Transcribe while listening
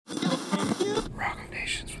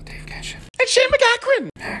Shane McGackran.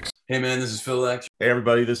 Hey man, this is Phil X. Hey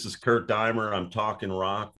everybody, this is Kurt Dimer. I'm talking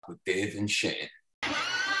rock with Dave and Shane. Hey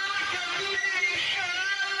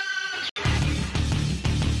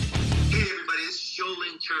everybody, this is Joe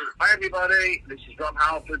Lynn Turner. Hi everybody, this is Rob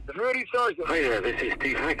Halford. Rudy Sargent. Hi there, this is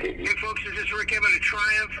Steve Hackett. You folks, this is Rick Emmett of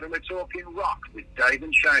Triumph, and we're talking rock with Dave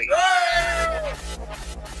and Shane.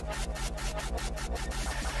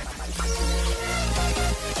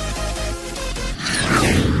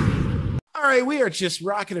 All right, we are just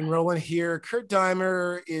rocking and rolling here. Kurt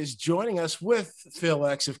Dimer is joining us with Phil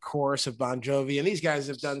X, of course, of Bon Jovi. And these guys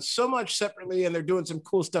have done so much separately, and they're doing some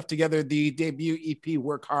cool stuff together. The debut EP,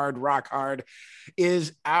 Work Hard, Rock Hard,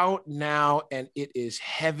 is out now, and it is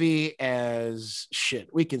heavy as shit.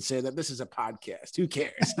 We can say that. This is a podcast. Who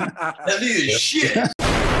cares? Heavy as shit.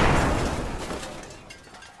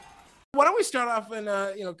 Why don't we start off and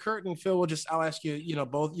Kurt and Phil, I'll ask you, you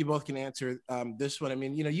both can answer this one. I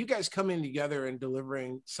mean, you guys coming together and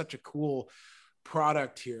delivering such a cool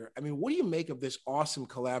product here. I mean, what do you make of this awesome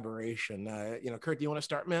collaboration? Kurt, do you want to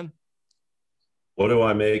start, man? What do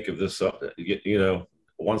I make of this?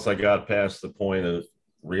 Once I got past the point of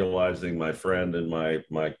realizing my friend and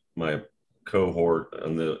my cohort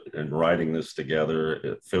and writing this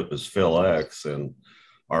together, it was Phil X, and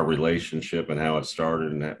our relationship and how it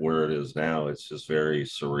started and where it is now, it's just very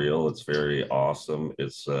surreal. It's very awesome.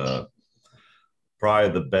 It's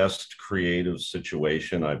probably the best creative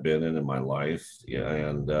situation I've been in my life. Yeah,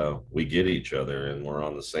 and we get each other and we're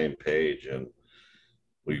on the same page, and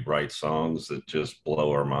we write songs that just blow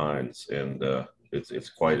our minds. And it's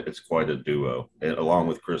quite a duo, and along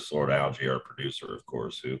with Chris Lord-Alge, our producer, of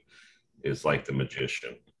course, who is like the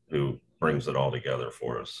magician who brings it all together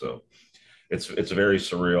for us. So it's very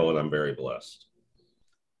surreal, and I'm very blessed.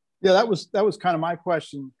 Yeah, that was kind of my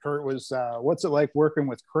question, Kurt, was what's it like working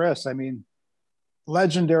with Chris? I mean,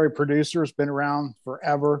 legendary producer, has been around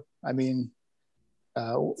forever. I mean,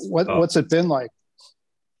 what's it been like?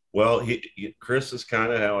 Well, Chris is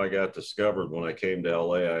kind of how I got discovered. When I came to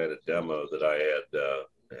LA, I had a demo that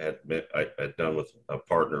I had done with a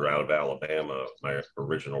partner out of Alabama, my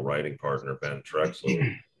original writing partner, Ben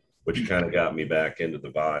Trexler, which kind of got me back into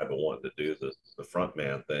the vibe of wanting to do the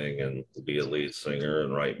frontman thing and be a lead singer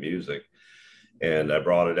and write music. And I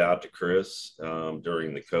brought it out to Chris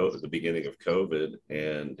during the beginning of COVID,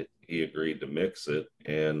 and he agreed to mix it,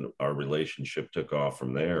 and our relationship took off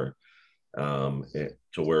from there to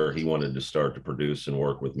where he wanted to start to produce and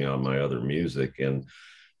work with me on my other music. And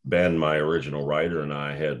Ben, my original writer, and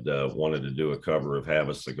I had wanted to do a cover of Have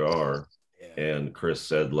a Cigar. Yeah. And Chris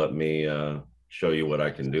said, let me show you what I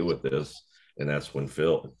can do with this. And that's when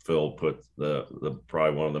Phil put the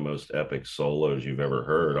probably one of the most epic solos you've ever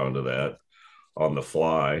heard onto that on the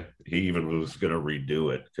fly. He even was going to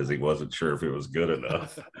redo it because he wasn't sure if it was good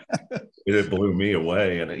enough. It blew me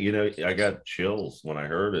away. And, I got chills when I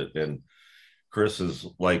heard it. And Chris is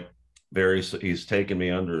like he's taken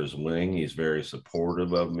me under his wing. He's very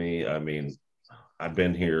supportive of me. I mean, I've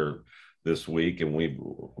been here this week, and we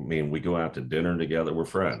go out to dinner together. We're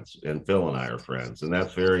friends, and Phil and I are friends, and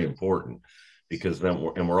that's very important, because then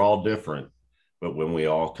we're all different, but when we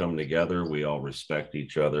all come together, we all respect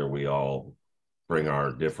each other. We all bring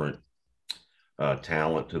our different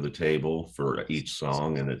talent to the table for each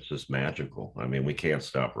song, and it's just magical. I mean, we can't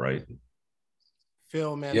stop writing.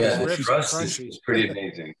 Phil, man, yeah, the trust is pretty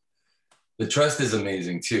amazing. The trust is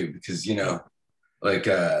amazing too, because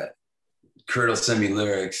Kurt will send me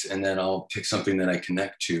lyrics, and then I'll pick something that I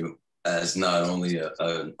connect to as not only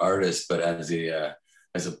an artist, but as a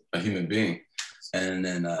human being. And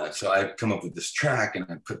then so I come up with this track, and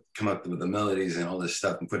I come up with the melodies and all this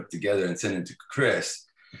stuff, and put it together and send it to Chris.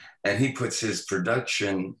 And he puts his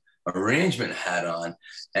production arrangement hat on,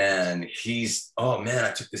 and he's, oh man,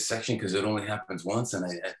 I took this section because it only happens once, and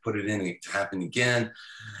I put it in, and it happened again.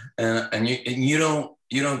 And you don't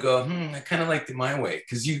go, I kind of liked it my way,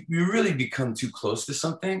 because you really become too close to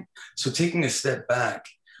something. So taking a step back,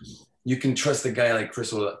 you can trust a guy like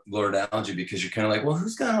Chris Lord-Alge, because you're kind of like, well,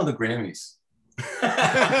 who's got all the Grammys?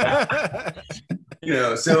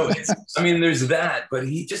 So there's that, but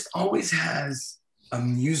he just always has a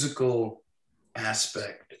musical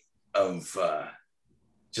aspect of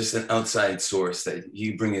just an outside source that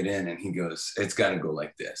you bring it in, and he goes, it's got to go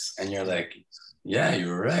like this. And you're like, yeah,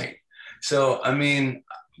 you're right. So, I mean,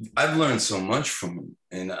 I've learned so much from him,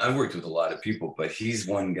 and I've worked with a lot of people, but he's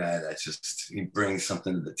one guy that he brings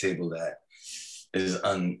something to the table that is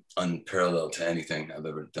unparalleled to anything I've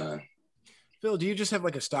ever done. Phil, do you just have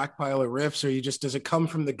like a stockpile of riffs, or does it come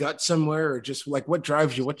from the gut somewhere, or just like what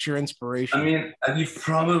drives you? What's your inspiration? I mean, you've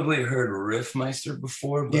probably heard Riffmeister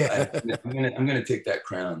before, but Yeah. I'm gonna take that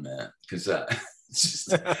crown, man, because it's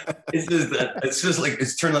just like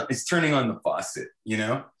it's turning on the faucet, you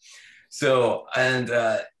know. So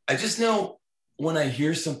I just know when I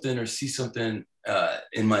hear something or see something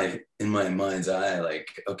in my mind's eye,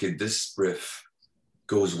 like, okay, this riff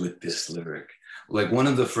goes with this lyric. Like one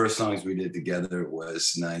of the first songs we did together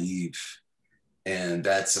was Naive. And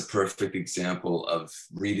that's a perfect example of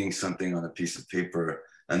reading something on a piece of paper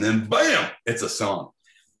and then bam, it's a song.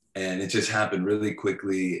 And it just happened really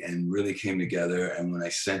quickly and really came together. And when I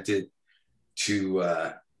sent it to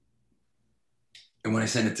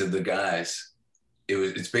the guys,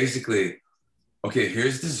 it's basically, okay,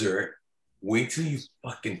 here's dessert. Wait till you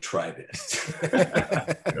fucking try this.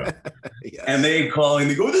 Yes. And they call and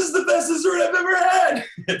they go, this is the best dessert I've ever had.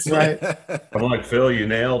 It's Right. like, I'm like, Phil, you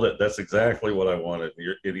nailed it. That's exactly what I wanted.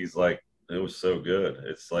 And he's like, it was so good.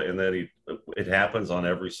 It's like, and then it happens on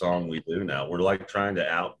every song we do now. We're like trying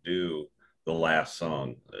to outdo the last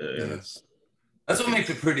song. And that's what makes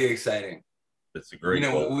it pretty exciting. It's a great,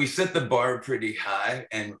 we set the bar pretty high,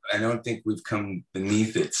 and I don't think we've come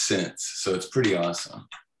beneath it since. So it's pretty awesome.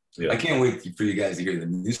 Yeah. I can't wait for you guys to hear the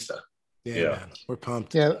new stuff. Yeah. Man, we're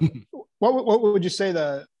pumped. Yeah. What would you say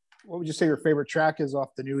your favorite track is off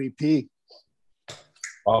the new EP?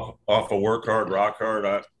 Off of Work Hard, Rock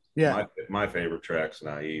Hard. Yeah. My favorite track's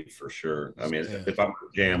Naive for sure. I mean, if I'm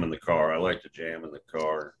jamming the car, I like to jam in the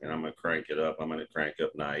car, and I'm gonna crank it up. I'm gonna crank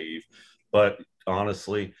up Naive. But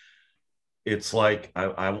honestly, it's like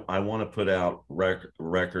I want to put out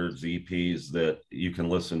records, EPs that you can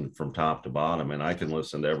listen from top to bottom, and I can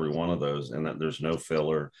listen to every one of those, and that there's no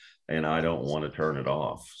filler, and I don't want to turn it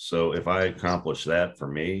off. So if I accomplish that for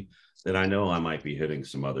me, then I know I might be hitting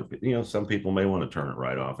some other people. You know, some people may want to turn it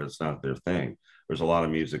right off. It's not their thing. There's a lot of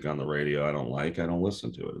music on the radio I don't like. I don't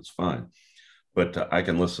listen to it. It's fine. But I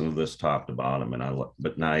can listen to this top to bottom,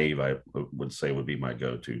 but Naive, I would say, would be my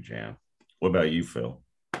go-to jam. What about you, Phil?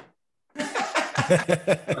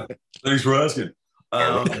 Thanks for asking.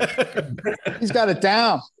 He's got it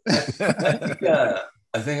down.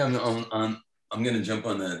 I think I'm gonna jump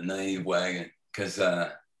on the Naive wagon, because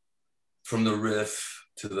from the riff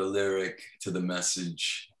to the lyric to the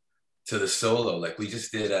message to the solo, like we just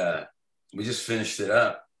finished it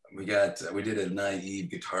up. We did a Naive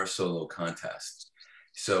guitar solo contest,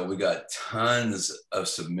 so we got tons of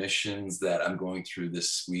submissions that I'm going through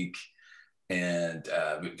this week. And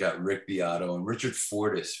we've got Rick Beato and Richard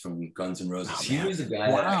Fortus from Guns N' Roses. He was the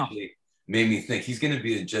guy that actually made me think he's going to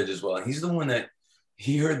be a judge as well. And he's the one that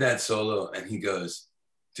he heard that solo and he goes,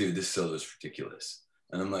 dude, this solo is ridiculous.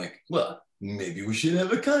 And I'm like, well, maybe we should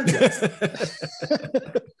have a contest.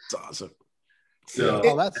 It's awesome. So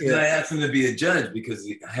I asked him to be a judge because,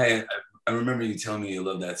 hey, I remember you telling me you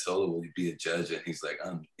love that solo. Will you be a judge? And he's like,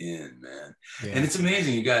 I'm in, man. Yeah. And it's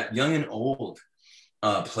amazing. You got young and old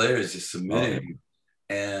players just submitting,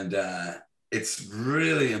 and it's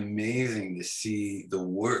really amazing to see the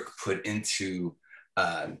work put into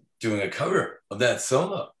doing a cover of that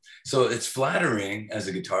solo. So it's flattering as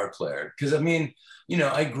a guitar player, because I mean, you know,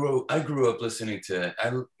 I grew up listening to,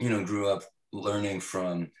 grew up learning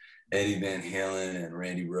from Eddie Van Halen and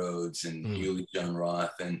Randy Rhoads and Uli Jon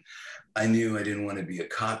Roth, and I knew I didn't want to be a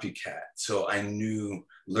copycat. So I knew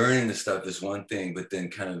learning the stuff is one thing, but then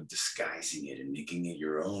kind of disguising it and making it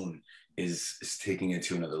your own is taking it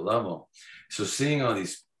to another level. So seeing all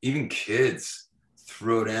these, even kids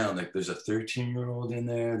throw down, like there's a 13-year-old in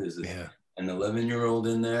there, there's an 11-year-old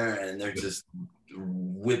in there, and they're just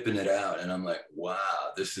whipping it out, and I'm like, wow,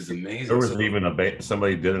 this is amazing. There was even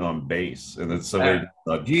somebody did it on bass, and then somebody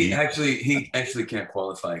he actually can't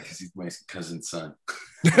qualify because he's my cousin's son.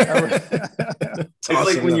 It's awesome.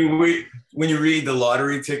 Like when you read the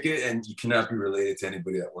lottery ticket and you cannot be related to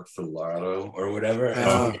anybody that worked for Lotto or whatever.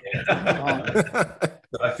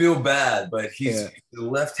 I feel bad, but he's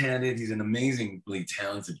left-handed. He's an amazingly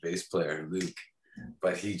talented bass player, Luke,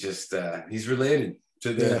 but he just he's related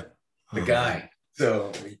to the guy.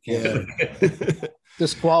 So he can't.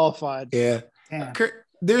 Disqualified. Yeah. Kurt,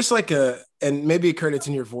 there's like and maybe Kurt, it's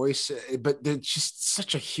in your voice, but there's just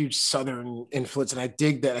such a huge Southern influence. And I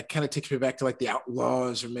dig that. It kind of takes me back to like the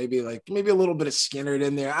Outlaws, or maybe a little bit of Skynyrd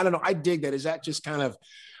in there. I don't know. I dig that. Is that just kind of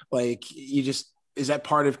like, is that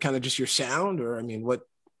part of kind of just your sound, or, I mean, what?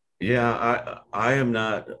 Yeah, I am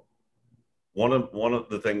not, one of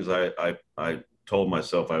the things I told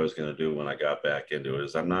myself I was going to do when I got back into it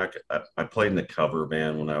is I played in the cover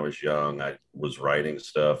band when I was young. I was writing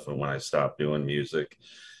stuff, and when I stopped doing music,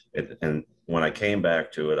 And when I came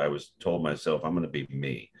back to it, I was told myself, I'm going to be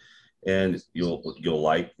me, and you'll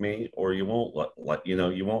like me or you won't like,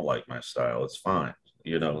 you won't like my style. It's fine.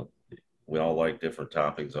 You know, we all like different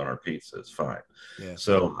toppings on our pizza. It's fine. Yeah.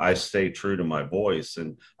 So I stay true to my voice.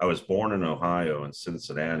 And I was born in Ohio in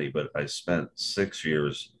Cincinnati, but I spent 6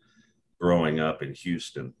 years growing up in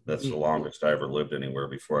Houston. That's the longest I ever lived anywhere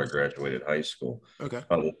before I graduated high school. Okay.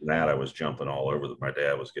 Other than that, I was jumping all over. My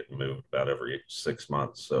dad was getting moved about every 6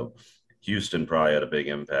 months. So Houston probably had a big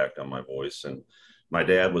impact on my voice. And my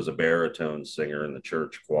dad was a baritone singer in the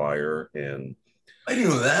church choir. And I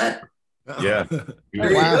didn't know that. yeah. There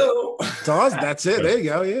you go. That's it. There you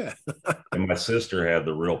go. Yeah. And my sister had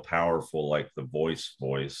the real powerful, like the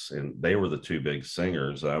voice, and they were the two big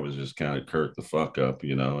singers. I was just kind of Kurt the fuck up,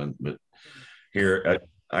 but here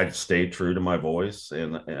I stayed true to my voice,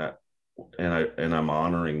 and I'm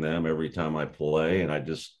honoring them every time I play. And I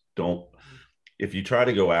just don't, if you try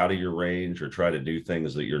to go out of your range or try to do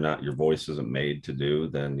things that your voice isn't made to do,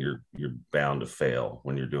 then you're bound to fail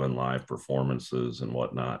when you're doing live performances and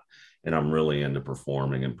whatnot. And I'm really into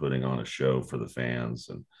performing and putting on a show for the fans.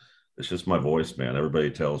 And it's just my voice, man. Everybody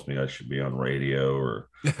tells me I should be on radio, or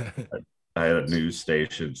I had a news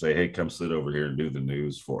station say, hey, come sit over here and do the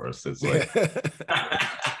news for us. It's like,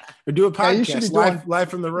 or do a podcast doing live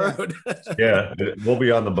from the road. yeah, we'll be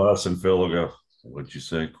on the bus and Phil will go, what'd you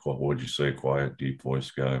say? What'd you say? Quiet, deep voice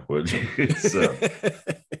guy. So,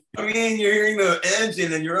 I mean, you're hearing the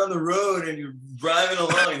engine and you're on the road and you're driving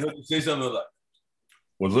along and you say something like,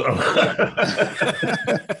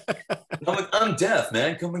 I'm deaf,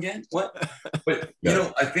 man. Come again? What? But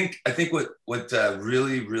I think what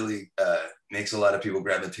really makes a lot of people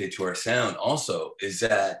gravitate to our sound also is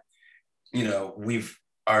that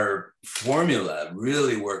our formula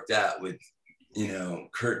really worked out with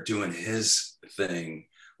Kurt doing his thing,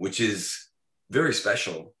 which is very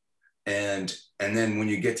special, and then when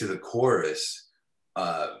you get to the chorus,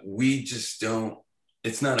 we just don't.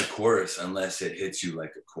 It's not a chorus unless it hits you like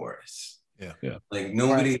a chorus. Yeah. Like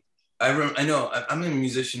nobody. I know I'm a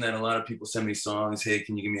musician that a lot of people send me songs. Hey,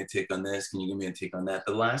 can you give me a take on this? Can you give me a take on that?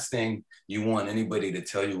 The last thing you want anybody to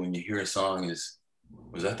tell you when you hear a song is,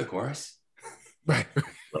 was that the chorus? Right.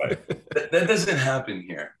 That doesn't happen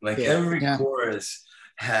here. Like every chorus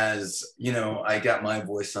has, I got my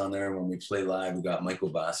voice on there. When we play live, we got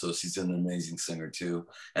Michael Bassos. He's an amazing singer too.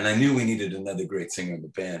 And I knew we needed another great singer in the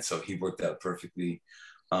band, so he worked out perfectly.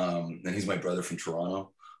 And he's my brother from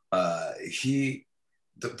Toronto. The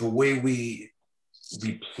way we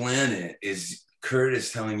plan it is Kurt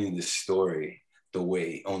is telling you the story the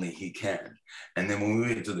way only he can. And then when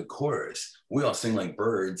we get to the chorus, we all sing like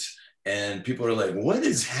birds. And people are like, what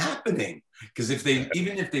is happening? Because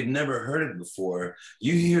even if they've never heard it before,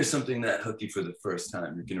 you hear something that hook you for the first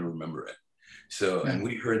time, you're going to remember it. So, and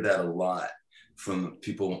we heard that a lot from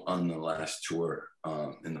people on the last tour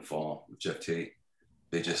in the fall with Jeff Tate.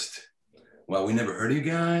 They just, well, we never heard of you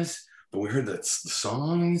guys, but we heard the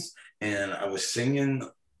songs, and I was singing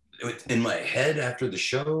in my head after the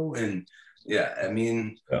show. And I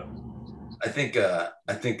think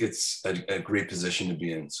it's a great position to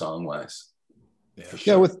be in song wise.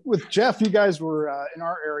 Yeah, with Jeff, you guys were in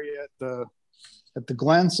our area at the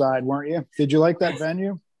Glen side, weren't you? Did you like that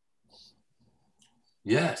venue?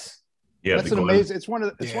 Yes. Yeah, that's an amazing. It's one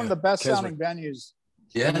of the best sounding venues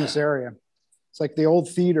in this area. It's like the old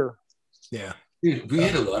theater. Yeah, dude, we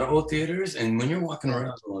had a lot of old theaters, and when you're walking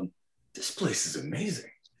around going, this place is amazing.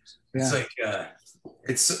 Yeah.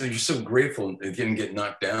 It's like you're so grateful it didn't get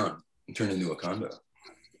knocked down and turned into a condo.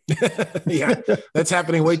 Yeah, that's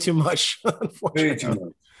happening way too much.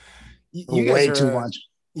 Unfortunately, way too much.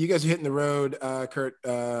 You guys are hitting the road, Kurt.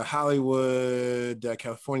 Hollywood,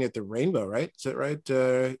 California at the Rainbow, right? Is that right?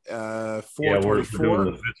 We're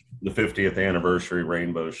doing the 50th anniversary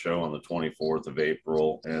Rainbow show on the 24th of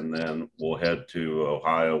April, and then we'll head to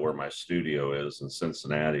Ohio, where my studio is, in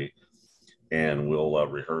Cincinnati, and we'll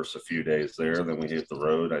rehearse a few days there. Then we hit the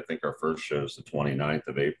road. I think our first show is the 29th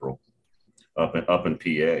of April, up in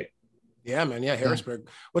PA. Yeah, man. Yeah, Harrisburg.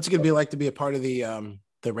 What's it gonna be like to be a part of the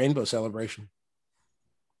Rainbow celebration?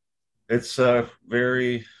 It's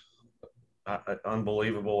very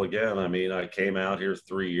unbelievable. Again, I mean, I came out here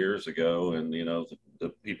 3 years ago, and the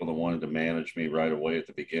people that wanted to manage me right away at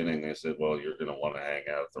the beginning, they said, "Well, you're going to want to hang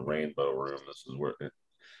out at the Rainbow Room. This is where."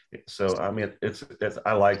 So, I mean, it's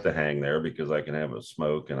I like to hang there because I can have a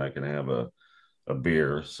smoke and I can have a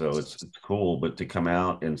beer, so it's cool. But to come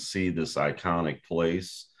out and see this iconic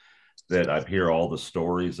place that I hear all the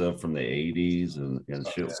stories of from the 80s and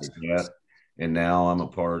shit like that. And now I'm a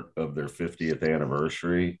part of their 50th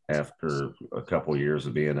anniversary after a couple of years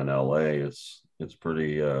of being in LA. it's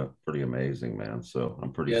pretty amazing, man. So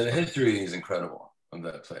I'm pretty. Yeah, the history is incredible of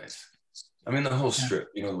that place. I mean, the whole strip,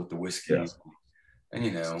 you know, with the whiskey, and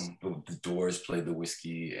you know, the Doors played the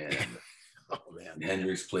whiskey, and oh man,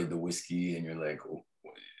 Hendrix played the whiskey, and you're like, oh,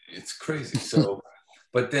 it's crazy. So,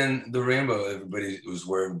 but then the Rainbow, everybody was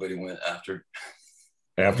where everybody went after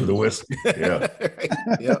the whiskey. Yeah.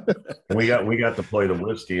 Yeah. We got to play the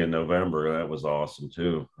whiskey in November. That was awesome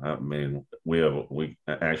too. I mean, we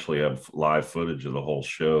actually have live footage of the whole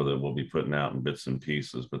show that we'll be putting out in bits and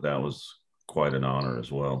pieces, but that was quite an honor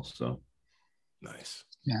as well. So nice.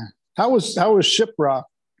 Yeah. How was Shiprock,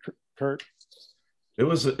 Kurt? It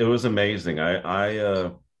was amazing.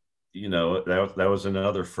 I you know, that was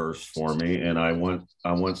another first for me, and I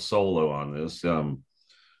went solo on this.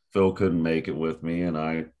 Phil couldn't make it with me,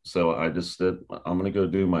 and so I just said, I'm going to go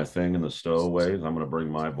do my thing in the Stowaways. I'm going to bring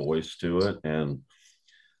my voice to it, and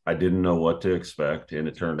I didn't know what to expect, and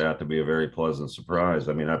it turned out to be a very pleasant surprise.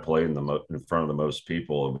 I mean, I played in front of the most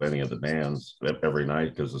people of any of the bands every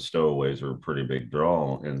night because the Stowaways are a pretty big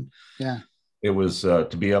draw, and it was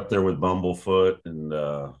to be up there with Bumblefoot and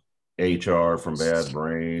HR from Bad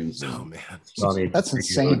Brains. Oh man, Sonny, that's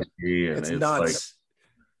insane. And it's nuts.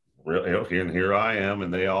 Really, and here I am,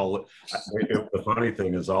 and they all. The funny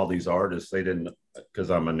thing is, all these artists, they didn't,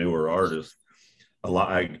 because I'm a newer artist. A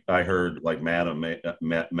lot. I heard like Madam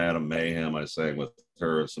Mayhem. I sang with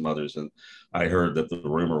her and some others, and I heard that the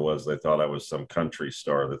rumor was they thought I was some country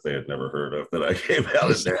star that they had never heard of. That I came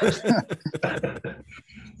out as that.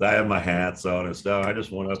 I had my hats on and stuff. I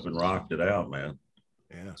just went up and rocked it out, man.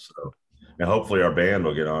 Yeah. So, and hopefully our band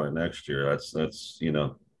will get on it next year. That's you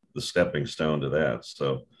know, the stepping stone to that.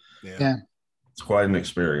 So. Yeah. It's quite an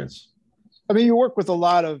experience. I mean, you work with a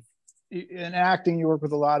lot of, in acting, you work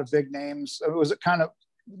with a lot of big names. Was it kind of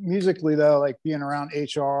musically though, like being around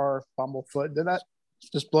HR, Bumblefoot, did that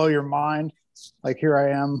just blow your mind? Like, here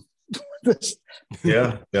I am.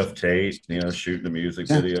 Yeah, Jeff Tate, you know, shooting a music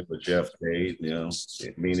video with Jeff Tate, you know,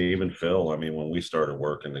 I mean, even Phil, I mean, when we started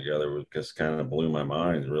working together, it just kind of blew my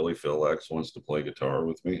mind. Really, Phil X wants to play guitar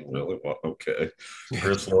with me? Really? Well, okay.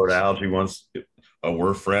 Chris Lord Alge wants,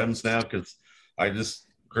 we're friends now, because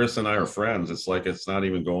Chris and I are friends. It's like, it's not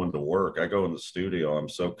even going to work. I go in the studio, I'm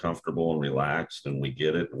so comfortable and relaxed, and we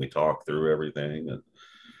get it, and we talk through everything. And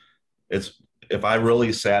if I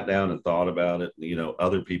really sat down and thought about it, you know,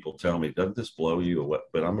 other people tell me, doesn't this blow you away?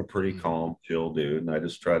 But I'm a pretty calm, chill dude, and I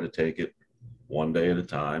just try to take it one day at a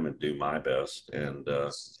time and do my best, and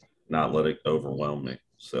not let it overwhelm me.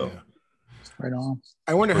 So, right on.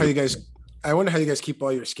 I wonder how you guys keep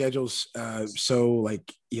all your schedules so,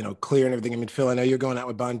 like, you know, clear and everything. I mean, Phil, I know you're going out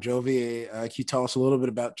with Bon Jovi. Can you tell us a little bit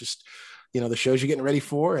about just, you know, the shows you're getting ready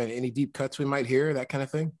for, and any deep cuts we might hear, that kind of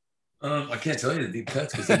thing? I can't tell you the deep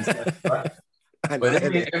cuts because but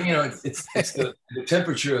you know, it's the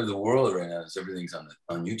temperature of the world right now is everything's on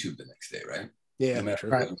YouTube the next day, right? Yeah, no matter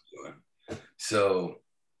right. what you're doing. So,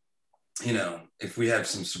 you know, if we have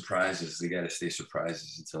some surprises, they got to stay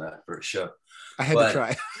surprises until that first show. I had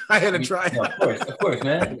to try. Yeah, of course,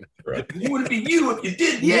 man. You wouldn't be you if you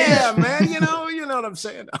did. Yeah, man. You know what I'm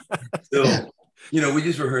saying. So, you know, we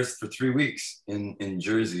just rehearsed for 3 weeks in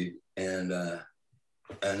Jersey, and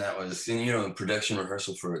that was, you know, production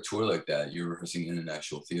rehearsal for a tour like that, you're rehearsing in an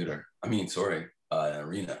actual theater.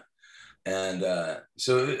 Arena. And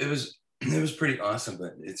so it was pretty awesome,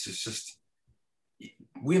 but it's just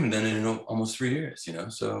we haven't done it in almost 3 years, you know?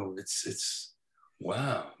 So it's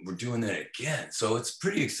wow, we're doing that again. So it's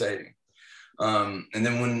pretty exciting. And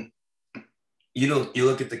then when, you know, you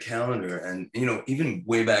look at the calendar, and, you know, even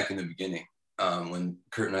way back in the beginning, when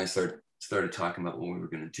Kurt and I started talking about what we were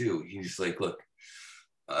going to do, he's like, look,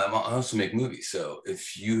 I also make movies. So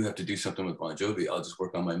if you have to do something with Bon Jovi, I'll just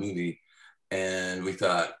work on my movie. And we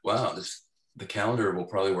thought, wow, the calendar will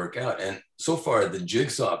probably work out. And so far, the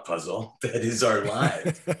jigsaw puzzle that is our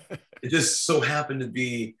lives, it just so happened to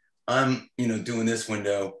be, I'm, you know, doing this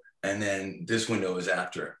window, and then this window is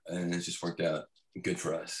after, and it's just worked out good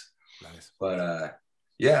for us. Nice. But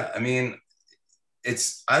yeah, I mean,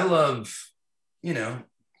 I love, you know,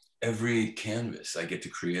 every canvas I get to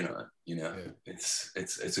create on, you know. Yeah.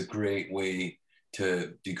 It's a great way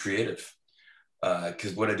to be creative,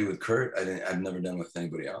 because what I do with Kurt, I've never done with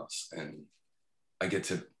anybody else, and I get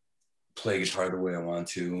to play guitar the way I want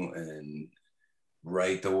to and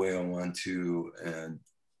write the way I want to, and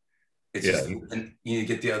it's just, and you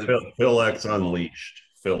get the other Phil X Unleashed.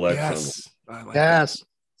 Phil X Unleashed. I like that.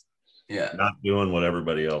 Yeah, not doing what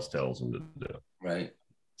everybody else tells him to do. Right.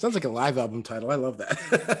 Sounds like a live album title. I love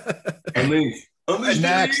that. Unleashed.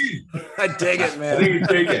 Next. I dig it, man. I think you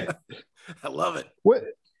dig it. I love it. What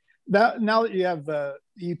now that you have the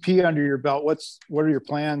EP under your belt, what are your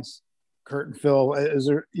plans, Kurt and Phil?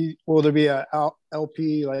 Will there be a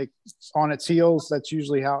LP like on its heels? That's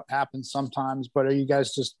usually how it happens sometimes. But are you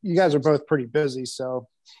guys are both pretty busy, so.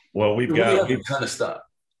 Well, we've kind of stuff.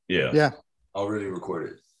 Yeah. Already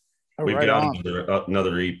recorded. Oh, We've right got on.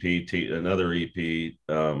 another EP teed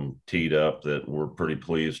up that we're pretty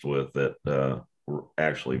pleased with. That we're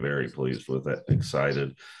actually very pleased with.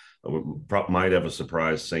 Excited. We might have a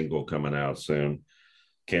surprise single coming out soon.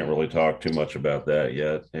 Can't really talk too much about that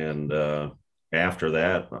yet. And after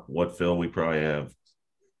that, Phil? We probably have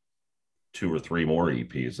 2 or 3 more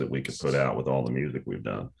EPs that we could put out with all the music we've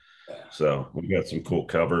done. So we've got some cool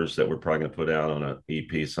covers that we're probably going to put out on an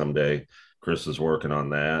EP someday. Chris is working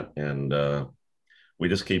on that, and we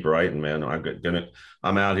just keep writing, man.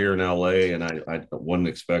 I'm out here in LA, and I wasn't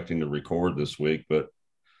expecting to record this week, but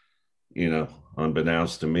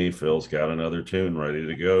unbeknownst to me, Phil's got another tune ready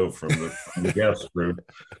to go from the guest group.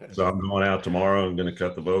 So I'm going out tomorrow. I'm going to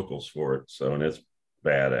cut the vocals for it. So, and it's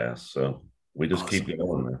badass. So we just keep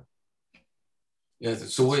going, man. Yeah.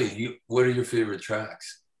 So what are your favorite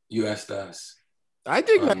tracks? You asked us. I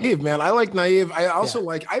dig Naive, man. I like Naive. I also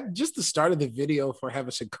just the start of the video for Have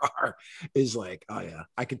a Cigar is like, oh yeah,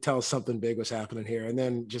 I could tell something big was happening here. And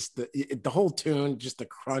then just the whole tune, just the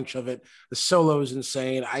crunch of it, the solo is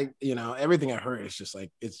insane. Everything I heard is just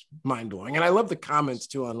like, it's mind blowing. And I love the comments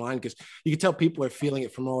too online, because you can tell people are feeling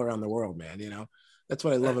it from all around the world, man. That's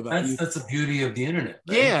what I love about you. That's the beauty of the internet.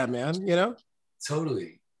 Right? Yeah, man.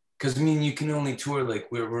 Totally. Because you can only tour,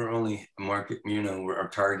 like we're only a market, where our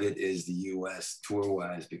target is the US tour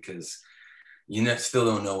wise, because still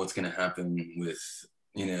don't know what's going to happen with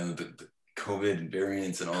the COVID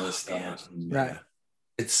variants and all this stuff. Right.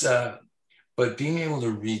 It's but being able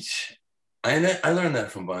to reach, I learned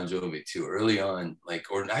that from Bon Jovi too early on,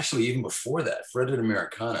 or actually even before that, Fred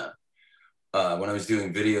Americana, when I was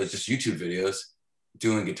doing videos, just YouTube videos,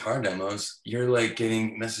 doing guitar demos, you're like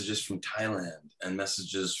getting messages from Thailand and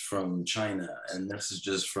messages from China and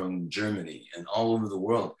messages from Germany and all over the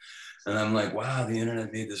world. And I'm like, wow, the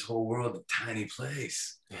internet made this whole world a tiny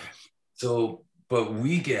place. Yeah. So, but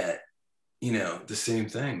we get, the same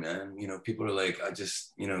thing, man. People are like, I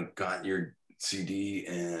just, got your CD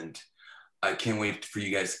and I can't wait for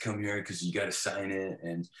you guys to come here because you got to sign it.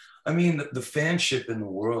 And I mean, the fanship in the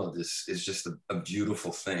world is just a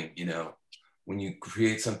beautiful thing, when you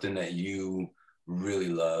create something that you really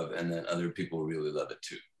love and then other people really love it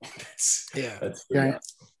too. That's yeah.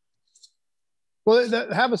 Well,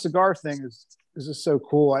 the Have a Cigar thing is just so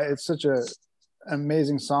cool. It's such an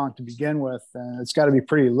amazing song to begin with, and it's got to be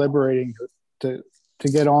pretty liberating to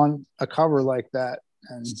get on a cover like that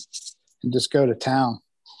and just go to town.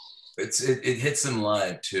 It hits them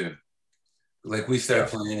live too. Like we start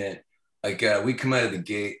playing it, like we come out of the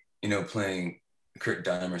gate, playing Kurt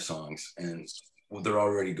Deimer songs, and they're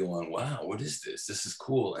already going, wow, what is this? This is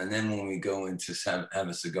cool. And then when we go into Have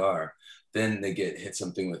a Cigar, then they hit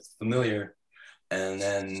something with Familiar, and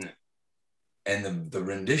the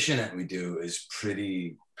rendition that we do is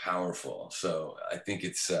pretty powerful. So I think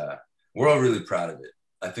it's we're all really proud of it.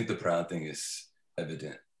 I think the proud thing is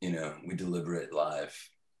evident. We deliver it live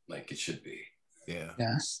like it should be. Yeah.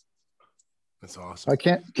 That's awesome. I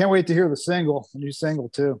can't wait to hear the new single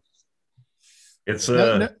too. It's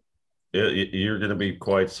you're going to be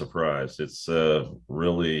quite surprised. It's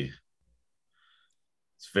really,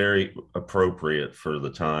 it's very appropriate for the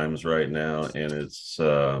times right now, and it's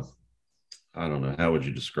I don't know, how would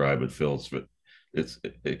you describe it, Phil? But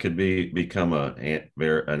it could become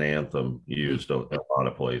an anthem used a lot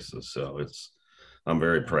of places. So I'm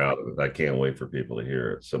very proud of it. I can't wait for people to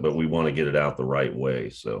hear it. So, but we want to get it out the right way.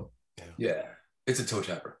 So yeah, it's a toe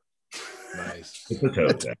tapper. Nice.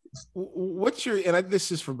 What's your,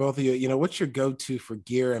 this is for both of you, what's your go-to for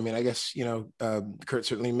gear? I mean, I guess, Kurt,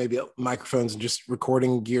 certainly maybe microphones and just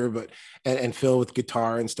recording gear, but, and Phil with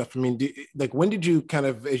guitar and stuff. I mean, when did you kind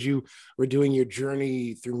of, as you were doing your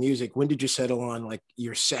journey through music, when did you settle on like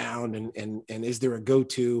your sound and is there a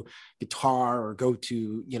go-to guitar or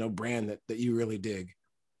go-to, brand that you really dig?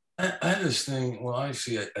 I have this thing, well,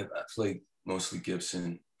 obviously I play mostly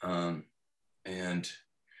Gibson, and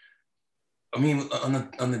I mean,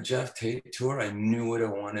 on the Jeff Tate tour, I knew what I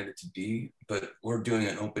wanted it to be, but we're doing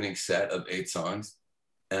an opening set of 8 songs,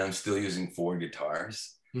 and I'm still using 4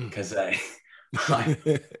 guitars because I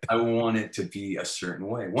want it to be a certain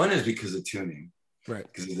way. One is because of tuning, right?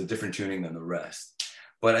 Because it's a different tuning than the rest.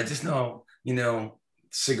 But I just know,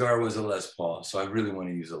 Cigar was a Les Paul, so I really want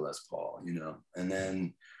to use a Les Paul, And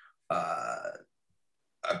then I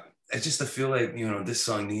feel like this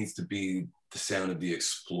song needs to be the sound of the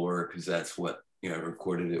Explorer, because that's what I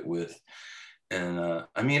recorded it with. And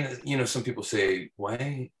I mean, some people say,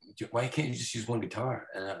 why can't you just use one guitar?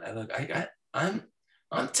 And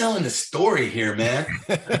I'm telling a story here, man.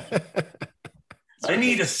 I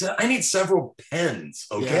need several pens,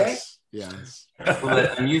 okay? Yes.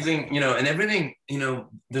 But I'm using, and everything,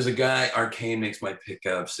 there's a guy, Arcane makes my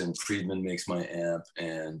pickups and Friedman makes my amp.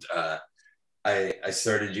 And I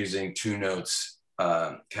started using Two Notes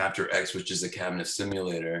Capture X, which is a cabinet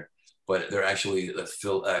simulator, but they're actually a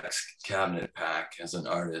Phil X cabinet pack as an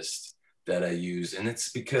artist that I use. And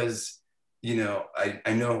it's because,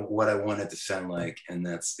 I know what I want it to sound like, and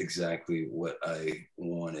that's exactly what I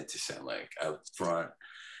want it to sound like out front.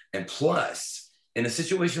 And plus, in a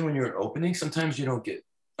situation when you're opening, sometimes you don't get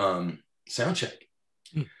sound check.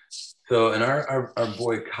 So, and our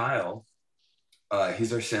boy Kyle,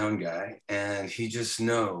 he's our sound guy, and he just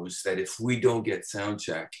knows that if we don't get sound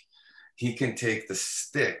check, he can take the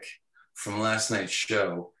stick from last night's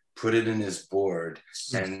show, put it in his board,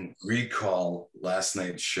 and recall last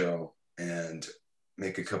night's show and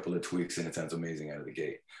make a couple of tweaks, and it sounds amazing out of the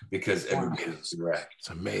gate because everybody's direct. It's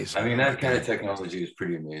amazing. I mean, that kind of technology is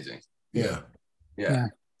pretty amazing. Yeah.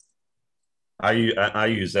 I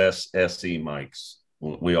use SE mics.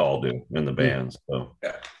 We all do in the band. So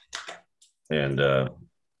yeah. And that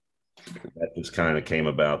just kind of came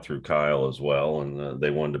about through Kyle as well. And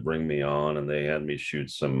they wanted to bring me on, and they had me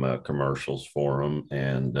shoot some commercials for them.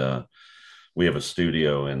 And we have a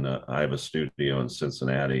studio I have a studio in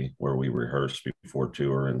Cincinnati where we rehearse before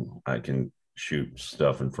tour, and I can shoot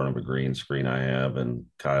stuff in front of a green screen I have, and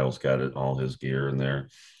Kyle's got all his gear in there.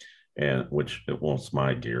 And it's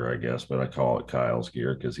my gear, I guess, but I call it Kyle's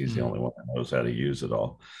gear because he's the only one that knows how to use it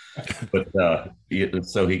all. But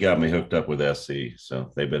so he got me hooked up with SE.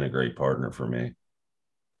 So they've been a great partner for me.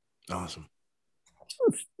 Awesome.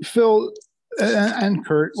 Phil and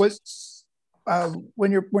Kurt,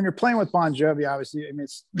 when you're playing with Bon Jovi, obviously, I mean,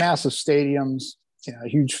 it's massive stadiums,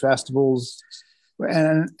 huge festivals,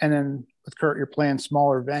 and then with Kurt, you're playing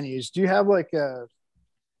smaller venues. Do you have like a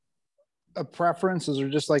preference? Is there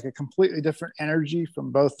just like a completely different energy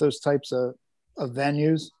from both those types of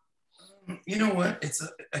venues? You know what?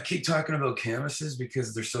 I keep talking about canvases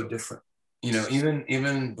because they're so different.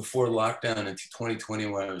 Even before lockdown into 2020,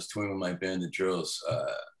 when I was touring with my band, The Drills,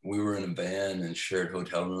 we were in a van and shared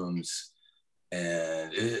hotel rooms,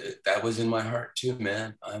 and that was in my heart too,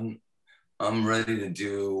 man. I'm ready to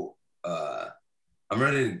do. I'm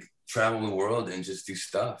ready to travel the world and just do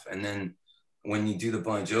stuff, and then when you do the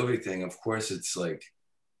Bon Jovi thing, of course, it's like,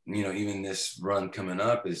 even this run coming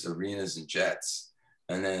up is arenas and jets.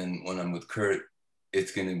 And then when I'm with Kurt,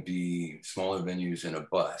 it's going to be smaller venues and a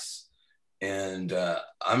bus. And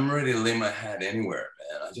I'm ready to lay my hat anywhere,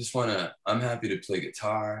 man. I'm happy to play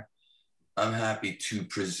guitar. I'm happy to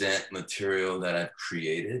present material that I've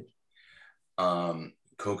created,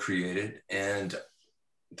 co-created. And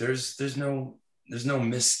there's no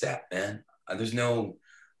misstep, man. There's no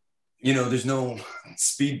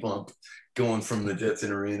speed bump going from the jets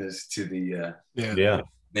and arenas to the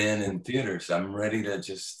band and theaters. I'm ready to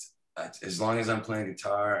as long as I'm playing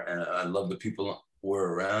guitar, and I love the people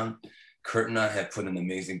we're around. Kurt and I have put an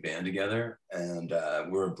amazing band together, and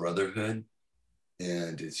we're a brotherhood,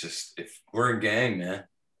 and it's just, if we're a gang, man.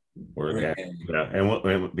 We're a gang. Yeah.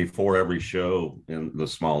 And before every show in the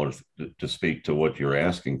smaller, to speak to what you're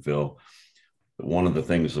asking, Phil, one of the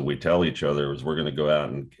things that we tell each other is we're going to go out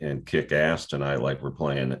and kick ass tonight, like we're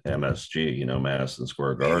playing MSG, Madison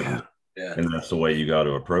Square Garden. Yeah. And that's the way you got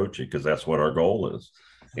to approach it, because that's what our goal is.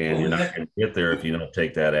 And you're not going to get there if you don't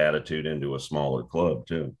take that attitude into a smaller club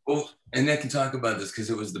too. Well, and I can talk about this because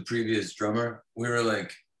it was the previous drummer. We were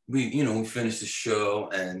like, we finished the show,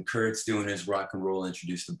 and Kurt's doing his rock and roll,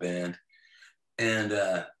 introduced the band. And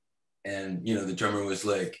the drummer was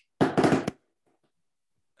like, and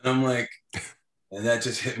I'm like, and that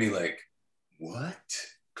just hit me like, what?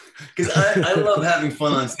 Because I love having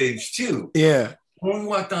fun on stage too. Yeah. When we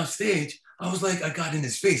walked off stage, I was like, I got in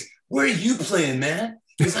his face. Where are you playing, man?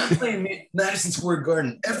 Because I'm playing Madison Square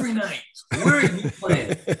Garden every night. Where are you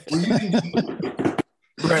playing? Where you can do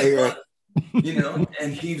Right.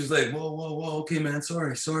 And he was like, whoa, okay, man,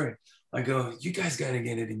 sorry. I go, you guys got to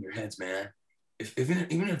get it in your heads, man.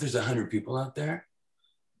 Even if there's 100 people out there,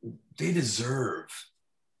 they deserve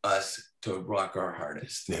us to rock our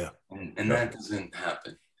hardest. Yeah. And that doesn't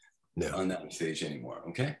happen on that stage anymore.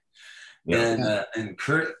 Okay. Yeah. And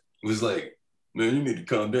Kurt was like, man, you need to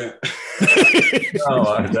calm down. No,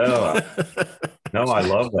 I know. No, I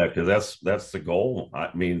love that, because that's the goal. I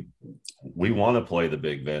mean, we want to play the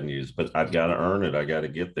big venues, but I've got to earn it. I got to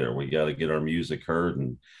get there. We got to get our music heard,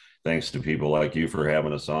 and thanks to people like you for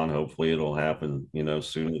having us on. Hopefully it'll happen,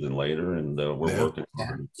 sooner than later. And we're working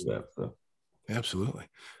hard to do that. So. Absolutely.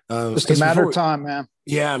 Just a matter of time, man.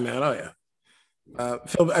 Yeah, man. Oh, yeah.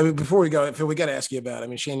 Phil, I mean, before we go, Phil, we got to ask you about, I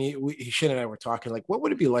mean, Shane and I were talking, like, what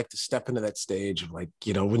would it be like to step into that stage of, like,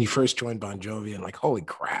 when you first joined Bon Jovi and, like, holy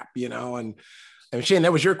crap, and I mean, Shane,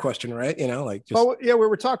 that was your question, right? Like, just... Well, yeah, we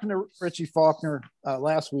were talking to Richie Faulkner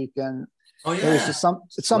last week, and Oh yeah, it was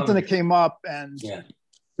just something that came up, and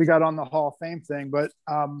we got on the Hall of Fame thing. But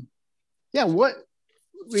what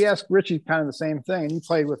we asked Richie kind of the same thing, and he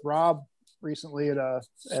played with Rob recently at a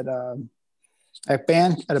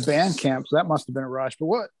band camp, so that must have been a rush. But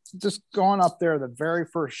what, just going up there the very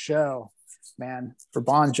first show, man, for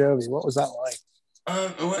Bon Jovi, what was that like?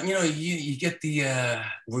 Well, you get the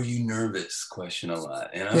were you nervous question a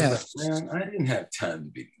lot, and I was like, man, I didn't have time to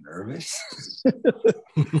be nervous.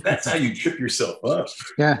 That's how you trip yourself up.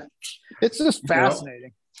 Yeah, it's just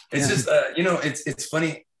fascinating. It's just it's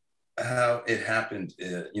funny how it happened.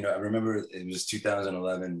 I remember it was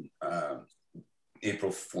 2011,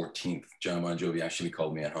 April 14th. John Bon Jovi actually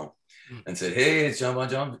called me at home and said, "Hey, it's John Bon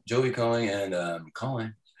Jovi calling," and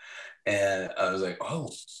calling, and I was like,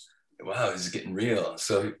 "Oh, wow, this is getting real."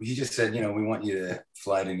 So he just said, "We want you to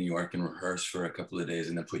fly to New York and rehearse for a couple of days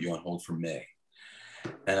and then put you on hold for May."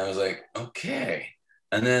 And I was like, okay.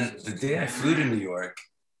 And then the day I flew to New York,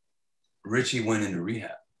 Richie went into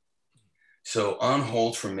rehab. So on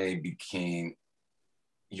hold for May became,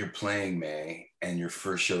 you're playing May and your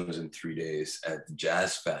first show is in 3 days at the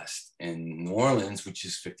Jazz Fest in New Orleans, which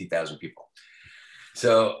is 50,000 people.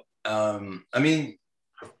 So, I mean,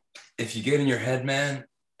 if you get in your head, man,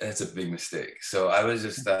 that's a big mistake. So I was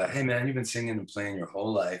just, hey man, you've been singing and playing your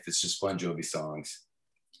whole life. It's just Bon Jovi songs.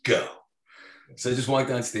 Go. So I just walked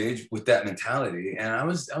on stage with that mentality, and I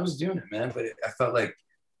was doing it, man. But I felt like,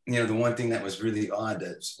 the one thing that was really odd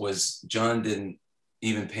was John didn't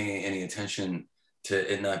even pay any attention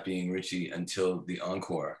to it not being Richie until the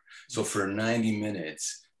encore. So for 90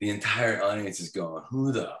 minutes, the entire audience is going,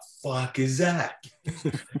 "Who the fuck is that?"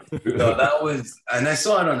 So that was, and I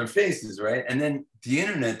saw it on their faces, right? And then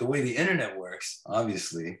the way the internet works,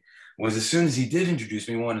 obviously, was as soon as he did introduce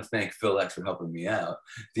me, I want to thank Phil X for helping me out.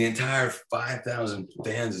 The entire 5,000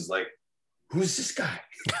 fans is like, "Who's this guy?"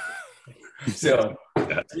 So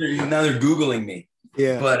now they're Googling me.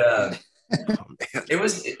 Yeah. But it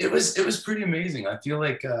was pretty amazing. I feel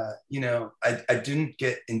like I didn't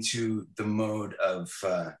get into the mode of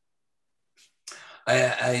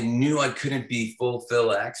I knew I couldn't be full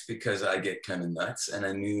Phil X because I get kind of nuts, and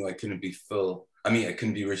I knew I couldn't be I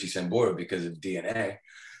couldn't be Richie Sambora because of DNA.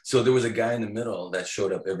 So there was a guy in the middle that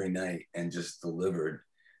showed up every night and just delivered.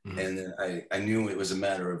 Mm-hmm. And then I knew it was a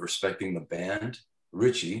matter of respecting the band,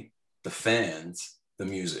 Richie, the fans, the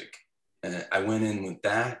music. And I went in with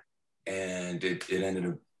that, and it ended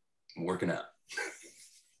up working out.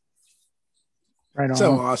 Right on.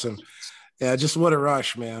 So awesome. Yeah, just what a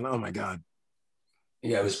rush, man. Oh my God.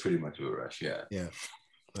 Yeah, it was pretty much a rush. Yeah. Yeah.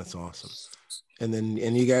 That's awesome.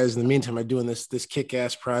 And you guys, in the meantime, are doing this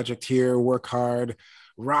kick-ass project here, work hard,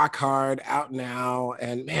 rock hard, out now.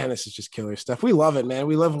 And man, this is just killer stuff. We love it, man.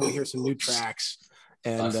 We love when we hear some new tracks.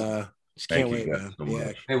 And awesome. Just can't wait, man. So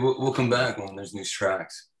yeah. Hey, we'll come back when there's new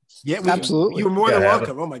tracks. Yeah, absolutely. You're more than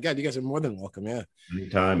welcome. Oh my God, you guys are more than welcome. Yeah.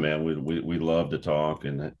 Anytime, man. We love to talk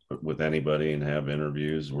and with anybody and have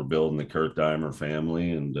interviews. We're building the Kurt Dimer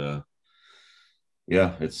family, and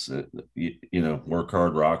yeah, it's work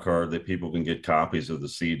hard, rock hard. That people can get copies of the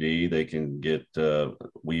CD. They can get.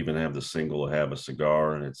 We even have the single "Have a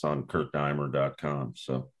Cigar," and it's on kurtdimer.com.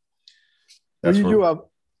 So, will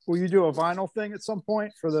you do a vinyl thing at some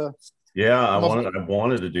point for the? Yeah, I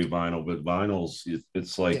wanted to do vinyl, but vinyls,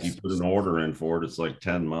 it's like you put an order in for it. It's like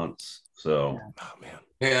 10 months. So, oh man,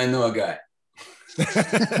 hey, I know a guy.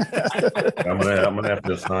 I'm gonna have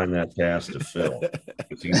to assign that task to Phil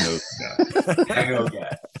because he knows the guy. I know a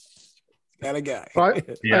guy. Got a guy.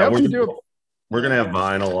 Yeah, we're gonna have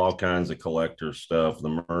vinyl, all kinds of collector stuff.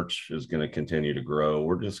 The merch is gonna continue to grow.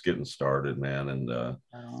 We're just getting started, man, and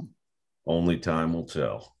only time will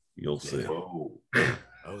tell. You'll see.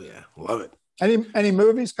 Oh yeah, love it. Any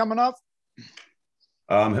movies coming up?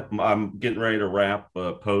 I'm getting ready to wrap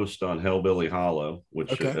a post on Hellbilly Hollow,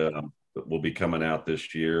 which will be coming out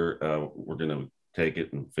this year. We're going to take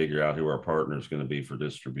it and figure out who our partner is going to be for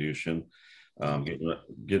distribution.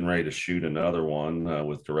 Getting ready to shoot another one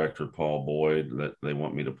with director Paul Boyd that they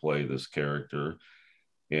want me to play this character,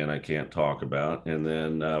 and I can't talk about. And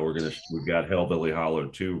then we've got Hellbilly Hollow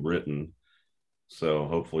 2 written. So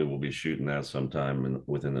hopefully we'll be shooting that sometime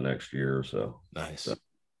within the next year or so. Nice.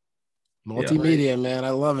 Multimedia, man. I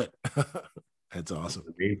love it. That's awesome.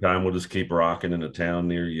 In the meantime, we'll just keep rocking in a town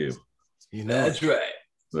near you. You know, That's right.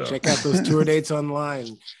 So, check out those tour dates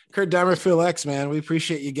online. Kurt Deimer, Phil X, man. We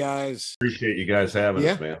appreciate you guys. appreciate you guys having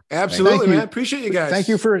us, man. Absolutely, Thank you. man. Appreciate you guys. Thank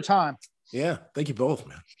you for your time. Yeah, thank you both,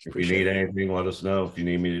 man. If you need anything, let us know. If you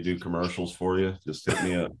need me to do commercials for you, just hit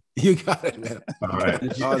me up. You got it, man. All right.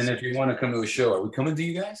 And if you want to come to a show, are we coming to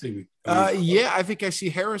you guys? Yeah, I think I see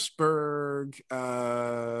Harrisburg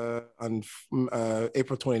on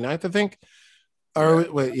April 29th, I think. Or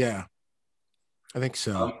wait, yeah. I think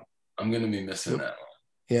so. I'm going to be missing that one.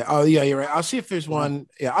 Yeah. Oh, yeah, you're right. I'll see if there's one.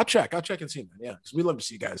 Yeah, I'll check and see, man. Yeah, because we love to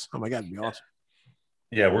see you guys. Oh, my God, it'd be awesome.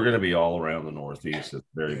 Yeah, we're going to be all around the Northeast at the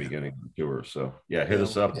very beginning of the tour. So, yeah, hit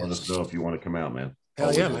us up. Let us know if you want to come out, man.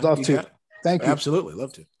 Hell yeah, man. Love You to. got it. Thank you. Absolutely.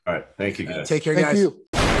 Love to. All right. Thank you, guys. Take care, Thank guys. you.